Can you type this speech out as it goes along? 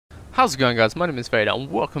How's it going, guys? My name is Vader and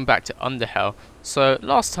welcome back to Underhell. So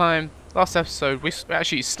last episode we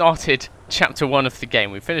actually started chapter 1 of the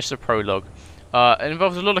game. We finished the prologue. It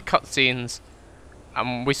involves a lot of cutscenes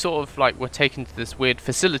and we sort of like were taken to this weird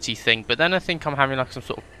facility thing, but then I think I'm having like some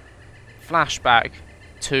sort of flashback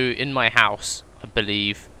to in my house, I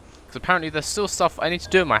believe. Because apparently there's still stuff I need to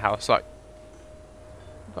do in my house, like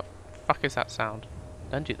what the fuck is that sound?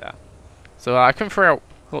 Don't do that. So I couldn't figure out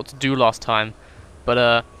what to do last time, but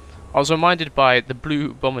I was reminded by the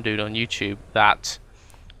Blue Bomber Dude on YouTube that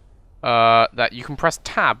that you can press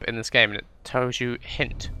tab in this game and it tells you,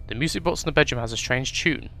 hint, the music box in the bedroom has a strange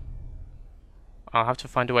tune. I'll have to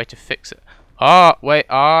find a way to fix it. Wait,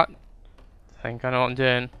 I think I know what I'm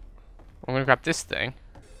doing. I'm gonna grab this thing.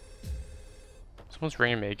 Someone's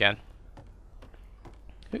ringing me again.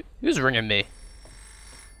 Who's ringing me?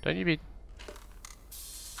 Don't you be...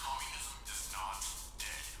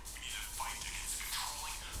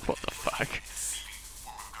 What the fuck?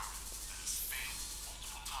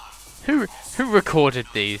 Who recorded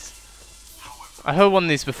these? I heard one of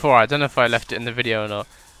these before. I don't know if I left it in the video or not.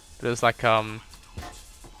 But it was like it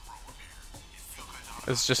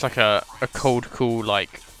was just like a cold call,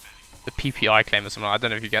 like the PPI claim or something. I don't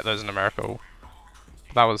know if you get those in America.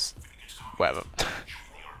 That was whatever.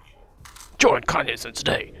 Join Kanye's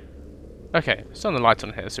today. Okay, let's turn the light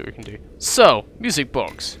on here, see what we can do. So, music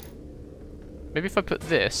box. Maybe if I put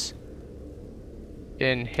this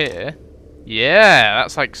in here. Yeah,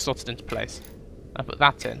 that's like slotted into place. I put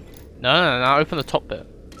that in. No, open the top bit.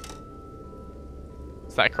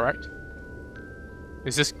 Is that correct?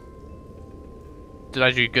 Is this... Did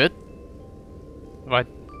I do good? Have I...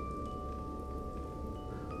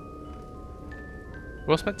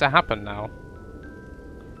 What's meant to happen now?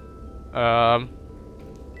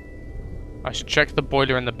 I should check the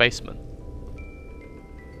boiler in the basement.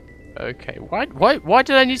 Okay, why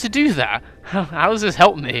did I need to do that? How does this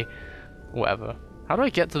help me? Whatever. How do I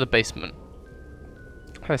get to the basement?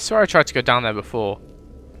 I swear I tried to go down there before.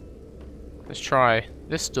 Let's try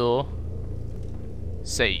this door.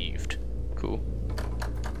 Saved. Cool.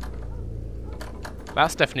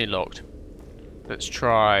 That's definitely locked. Let's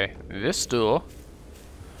try this door.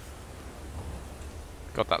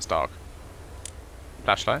 God, that's dark.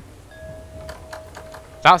 Flashlight.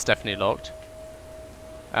 That's definitely locked.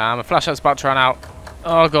 My flashlight's about to run out.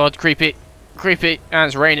 Oh god, creepy. Creepy. And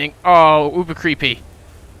it's raining. Oh, uber creepy.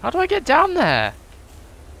 How do I get down there?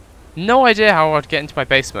 No idea how I'd get into my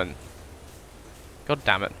basement. God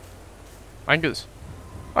damn it. Angers.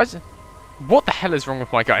 What the hell is wrong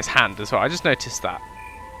with my guy's hand as well? I just noticed that.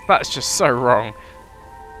 That's just so wrong.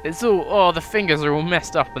 It's all... Oh, the fingers are all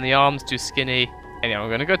messed up and the arm's too skinny. Anyway, I'm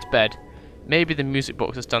going to go to bed. Maybe the music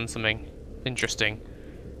box has done something interesting.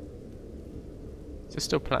 Is it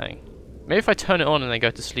still playing? Maybe if I turn it on and then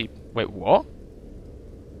go to sleep. Wait, what?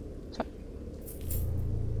 Is that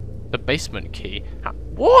the basement key?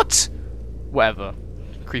 What? Whatever.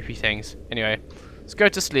 Creepy things. Anyway, let's go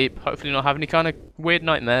to sleep. Hopefully not have any kind of weird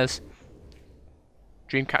nightmares.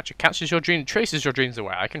 Dreamcatcher catches your dream, traces your dreams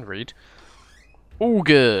away. I can read. All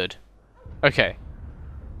good. Okay.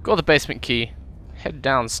 Got the basement key. Head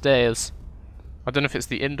downstairs. I don't know if it's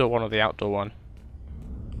the indoor one or the outdoor one.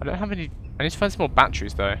 I don't have any... I need to find some more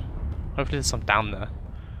batteries though. Hopefully there's some down there.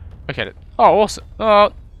 Okay. Oh, awesome.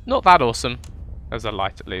 Oh, not that awesome. There's a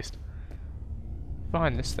light at least.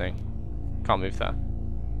 Behind this thing. Can't move that.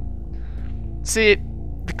 See,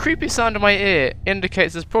 the creepy sound in my ear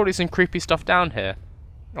indicates there's probably some creepy stuff down here.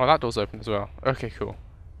 Oh, that door's open as well. Okay, cool.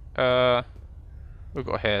 We've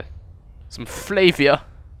got here some Flavia.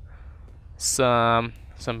 Some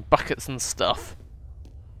buckets and stuff.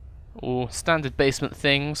 All standard basement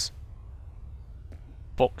things.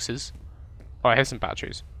 Boxes. Oh, here's some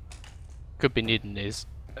batteries. Could be needing these.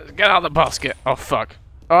 Get out of the basket. Oh, fuck.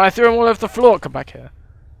 Oh, I threw them all over the floor. Come back here.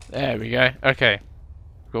 There we go. Okay.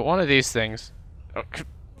 Got one of these things. Oh,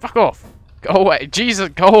 fuck off. Go away. Jesus,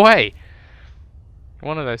 go away.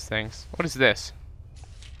 One of those things. What is this?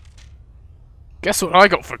 Guess what I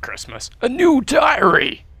got for Christmas? A new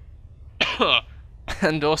diary!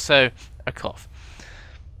 And also a cough.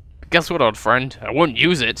 But guess what, old friend? I wouldn't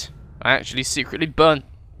use it. I actually secretly burned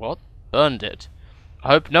it. I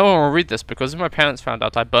hope no one will read this because if my parents found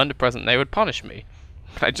out I burned a present they would punish me.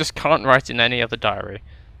 But I just can't write in any other diary.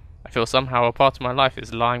 I feel somehow a part of my life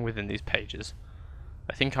is lying within these pages.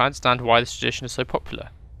 I think I understand why this tradition is so popular.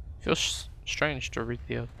 It feels strange to read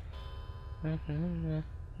the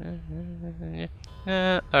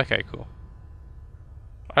okay, cool.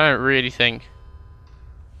 I don't really think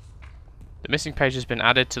the missing page has been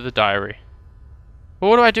added to the diary. Well,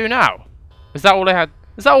 what do I do now? Is that all I had?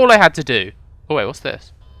 Is that all I had to do? Oh wait, what's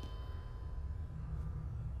this?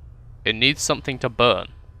 It needs something to burn.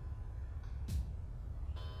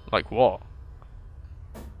 Like what?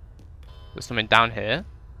 There's something down here?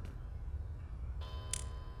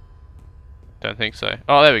 Don't think so.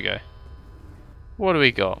 Oh, there we go. What do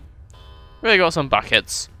we got? We got some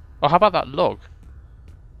buckets. Oh, how about that log?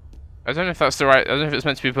 I don't know if that's the right... I don't know if it's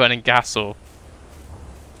meant to be burning gas or...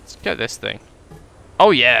 Let's get this thing.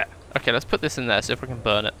 Oh, yeah! Okay, let's put this in there, see if we can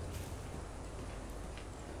burn it.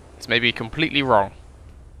 It's maybe completely wrong.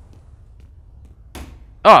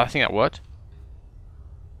 Oh, I think that worked.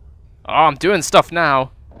 Oh, I'm doing stuff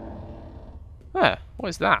now. What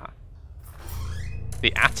is that?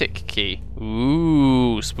 The attic key.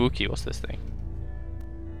 Ooh, spooky. What's this thing?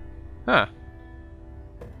 Huh.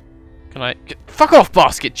 Can I... Fuck off,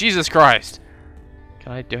 basket! Jesus Christ!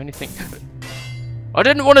 Can I do anything? I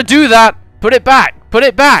didn't want to do that! Put it back! Put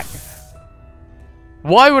it back!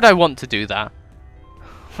 Why would I want to do that?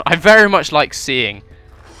 I very much like seeing.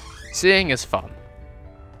 Seeing is fun.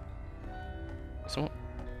 So...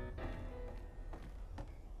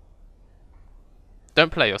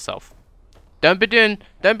 Don't play yourself. Don't be doing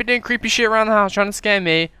creepy shit around the house trying to scare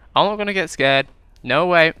me. I'm not gonna get scared. No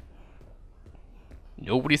way.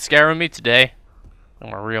 Nobody's scaring me today.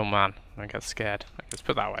 I'm a real man. I get scared. Okay, let's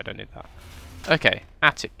put that away. I don't need that. Okay,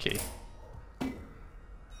 attic key.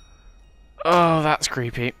 Oh, that's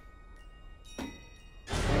creepy.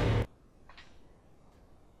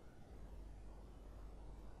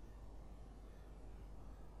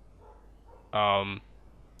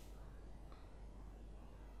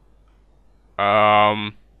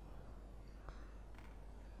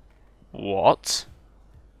 What?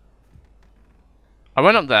 I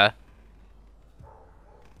went up there.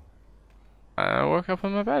 I woke up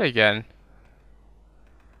in my bed again.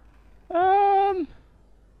 Don't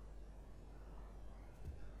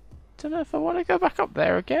know if I want to go back up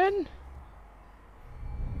there again.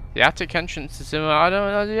 The attic entrance is similar. I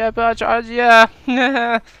don't know. Yeah, but yeah.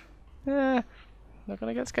 Yeah. Not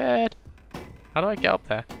gonna get scared. How do I get up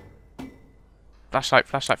there? Flashlight,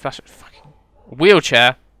 flashlight, flashlight. Fucking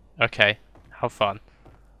wheelchair. Okay, how fun.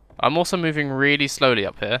 I'm also moving really slowly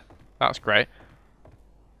up here. That's great.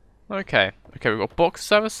 Okay, we've got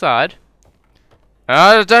boxes over the side.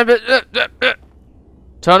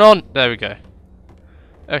 Turn on. There we go.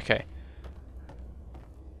 Okay.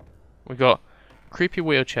 We got creepy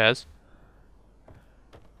wheelchairs.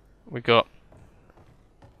 We got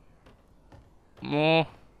more.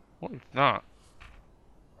 What is that?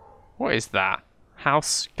 What is that?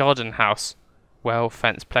 House, garden house, well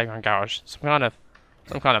fenced playground garage. Some kind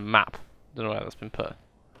of map. Don't know where that's been put.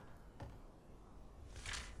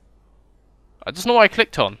 I just know what I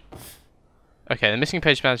clicked on. Okay, the missing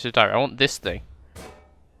page manager diary. I want this thing.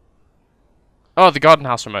 Oh, the garden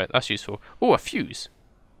house remote. That's useful. Oh, a fuse.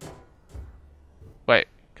 Wait,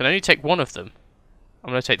 can I only take one of them?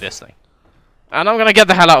 I'm gonna take this thing. And I'm gonna get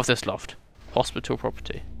the hell out of this loft. Hospital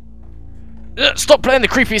property. Stop playing the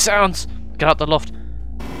creepy sounds! Get out the loft.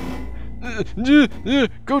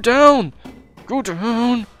 Go down! Go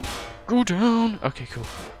down! Go down! Okay, cool.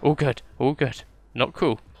 All good. All good. Not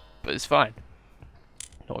cool, but it's fine.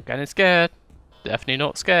 Not getting scared. Definitely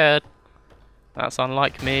not scared. That's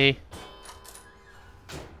unlike me.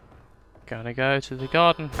 Gonna go to the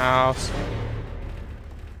garden house.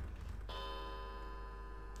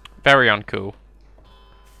 Very uncool.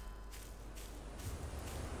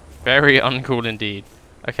 Very uncool indeed.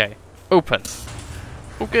 Okay, open.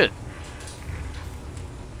 Oh, good.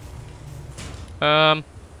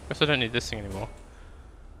 Guess I don't need this thing anymore.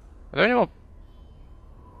 Are there any more?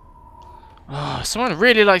 Oh, someone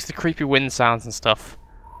really likes the creepy wind sounds and stuff.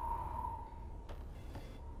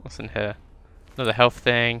 What's in here? Another health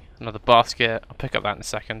thing, another basket. I'll pick up that in a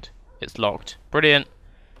second. It's locked. Brilliant.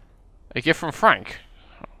 A gift from Frank.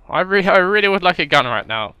 I really would like a gun right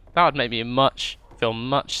now. That would make me feel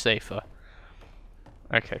much safer.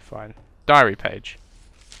 Okay, fine. Diary page.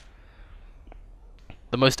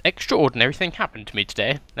 The most extraordinary thing happened to me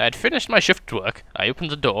today. I had finished my shift work. I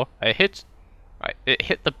opened the door. It hit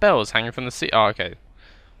the bells hanging from the ceiling. Oh, okay.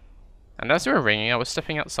 And as they were ringing, I was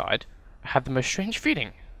stepping outside. I had the most strange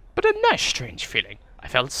feeling, but a nice strange feeling. I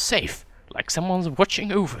felt safe, like someone's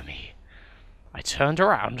watching over me. I turned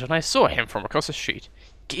around and I saw him from across the street,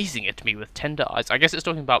 gazing at me with tender eyes. I guess it's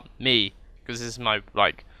talking about me, because this is my,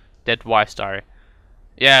 like, dead wife's diary.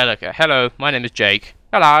 Yeah, look, hello, my name is Jake.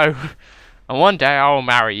 Hello. And one day I will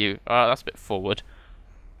marry you. That's a bit forward.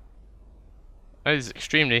 That is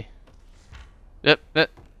extremely... Yep.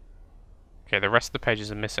 Okay, the rest of the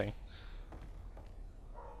pages are missing.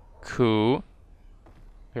 Cool.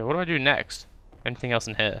 Okay, what do I do next? Anything else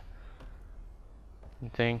in here?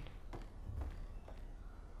 Anything?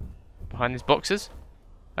 Behind these boxes?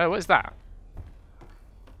 Oh, what is that?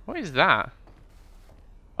 What is that?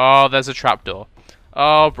 Oh, there's a trapdoor.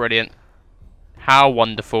 Oh, brilliant. How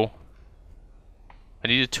wonderful. I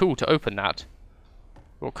need a tool to open that.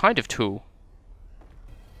 What kind of tool?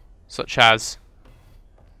 Such as...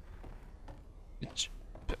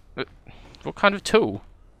 What kind of tool?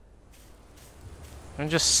 I can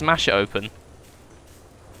just smash it open.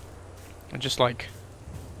 And just like...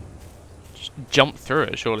 Just jump through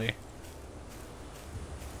it, surely.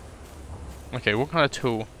 Okay, what kind of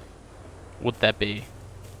tool would there be?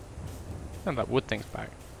 And that wood thing's back.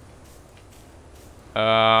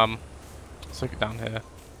 Let's look it down here.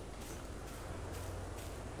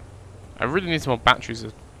 I really need some more batteries.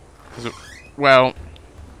 Well,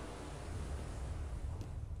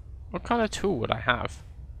 what kind of tool would I have?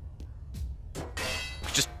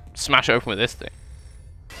 Just smash it open with this thing.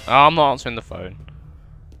 Oh, I'm not answering the phone.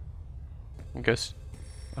 Because,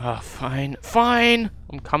 oh, fine, fine.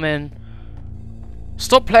 I'm coming.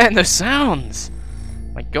 Stop playing those sounds.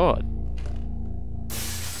 My God.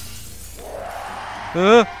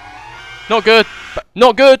 Not good.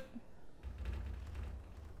 Not good.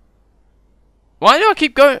 Why do I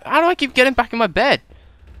keep going? How do I keep getting back in my bed?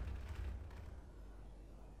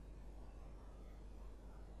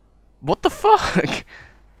 What the fuck?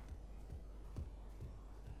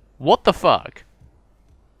 What the fuck?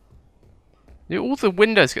 All the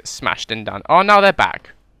windows get smashed in down. Oh, now they're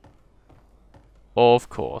back. Of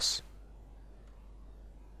course.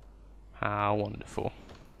 How wonderful.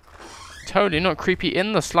 Totally not creepy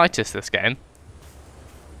in the slightest, this game.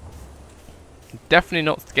 Definitely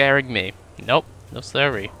not scaring me. Nope, no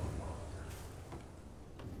siree.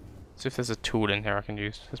 See if there's a tool in here I can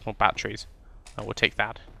use. There's more batteries. Oh, we'll take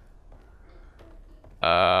that.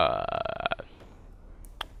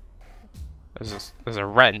 There's a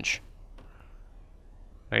wrench.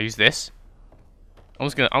 I use this. I'm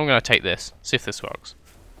gonna take this. See if this works.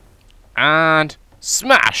 And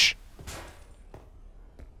smash!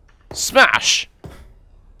 Smash!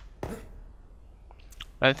 I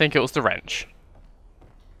don't think it was the wrench.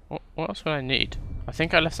 What else would I need? I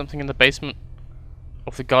think I left something in the basement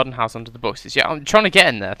of the garden house under the boxes. Yeah, I'm trying to get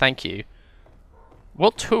in there, thank you.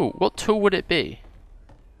 What tool? What tool would it be?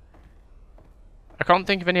 I can't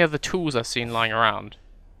think of any other tools I've seen lying around.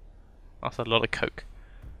 That's a lot of coke.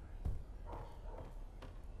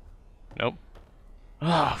 Nope.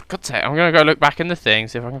 Oh, for God's sake, I'm gonna go look back in the thing,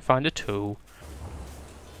 see if I can find a tool.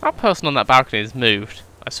 That person on that balcony has moved,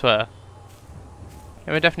 I swear.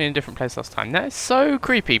 Yeah, we're definitely in a different place last time. That is so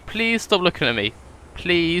creepy. Please stop looking at me.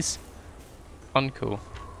 Please. Uncool.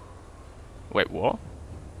 Wait, what?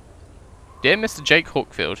 Dear Mr. Jake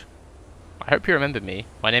Hawkfield, I hope you remember me.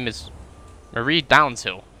 My name is Marie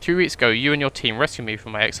Downshill. 2 weeks ago, you and your team rescued me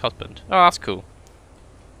from my ex-husband. Oh, that's cool.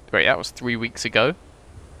 Wait, that was 3 weeks ago?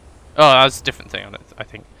 Oh, that was a different thing on it, I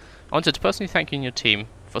think. I wanted to personally thank you and your team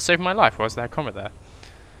for saving my life while I was there, comrade there.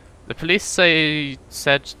 The police said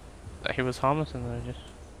that he was harmless and they just...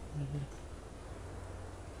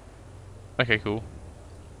 Okay, cool.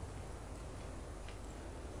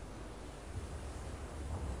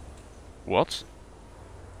 What?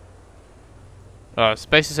 Oh, it's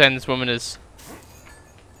basically saying this woman is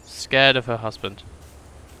scared of her husband.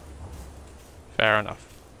 Fair enough.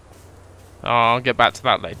 Oh, I'll get back to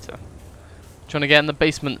that later. Trying to get in the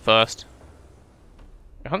basement first.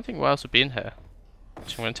 I don't think what else would be in here.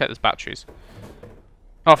 Actually, I'm going to take those batteries.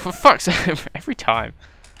 Oh, for fuck's sake, every time.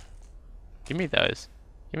 Give me those.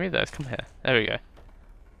 Give me those, come here. There we go.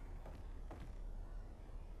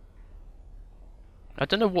 I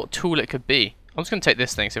don't know what tool it could be. I'm just going to take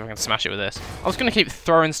this thing, see if I can smash it with this. I was going to keep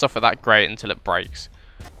throwing stuff at that grate until it breaks.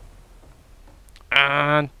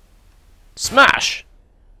 And... smash!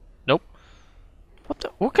 Nope.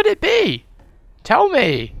 What could it be? Tell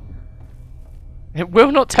me! It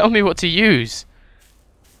will not tell me what to use.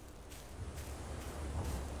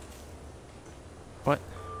 What?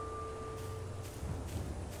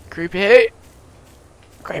 Creepy!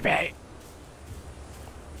 Creepy!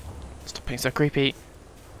 Stop being so creepy.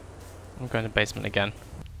 I'm going to the basement again.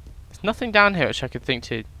 There's nothing down here which I could think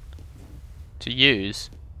to use.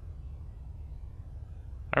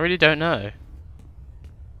 I really don't know.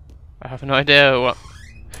 I have no idea what...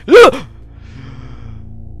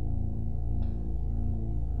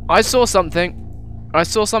 I saw something. I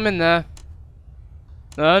saw something in there.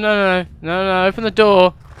 No, no, no, no, no, open the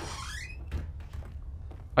door.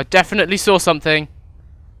 I definitely saw something.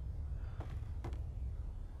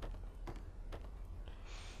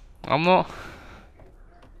 I'm not...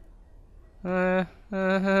 I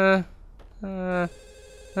don't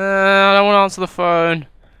want to answer the phone.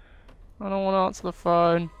 I don't want to answer the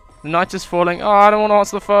phone. The night is falling. Oh, I don't want to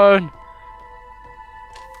answer the phone.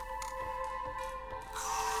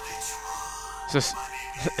 It's just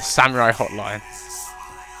a samurai hotline.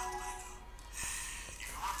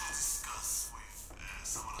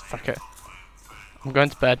 Fuck it. I'm going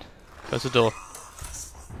to bed. Close the door.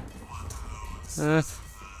 I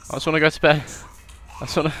just want to go to bed. I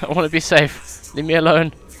want to be safe. Leave me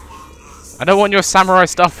alone. I don't want your samurai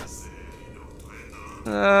stuff.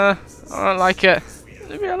 I don't like it.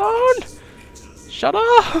 Leave me alone. Shut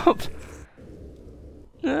up.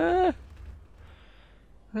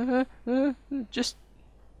 Just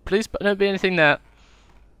please don't be anything there.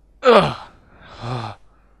 Ugh.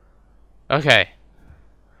 Okay.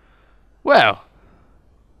 Well,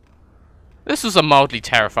 this was a mildly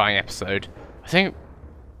terrifying episode. I think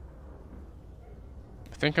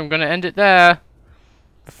I'm gonna end it there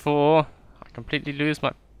before I completely lose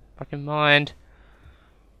my fucking mind.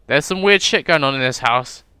 There's some weird shit going on in this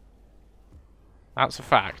house. That's a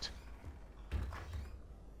fact.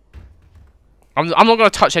 I'm not gonna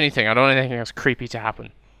touch anything. I don't want anything else creepy to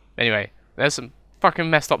happen. Anyway, there's some fucking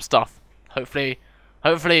messed up stuff. Hopefully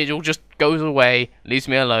it all just goes away, leaves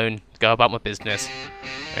me alone, to go about my business.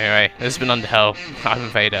 Anyway, this has been Underhell. I'm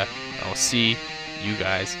Vader. I'll see you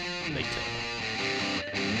guys later.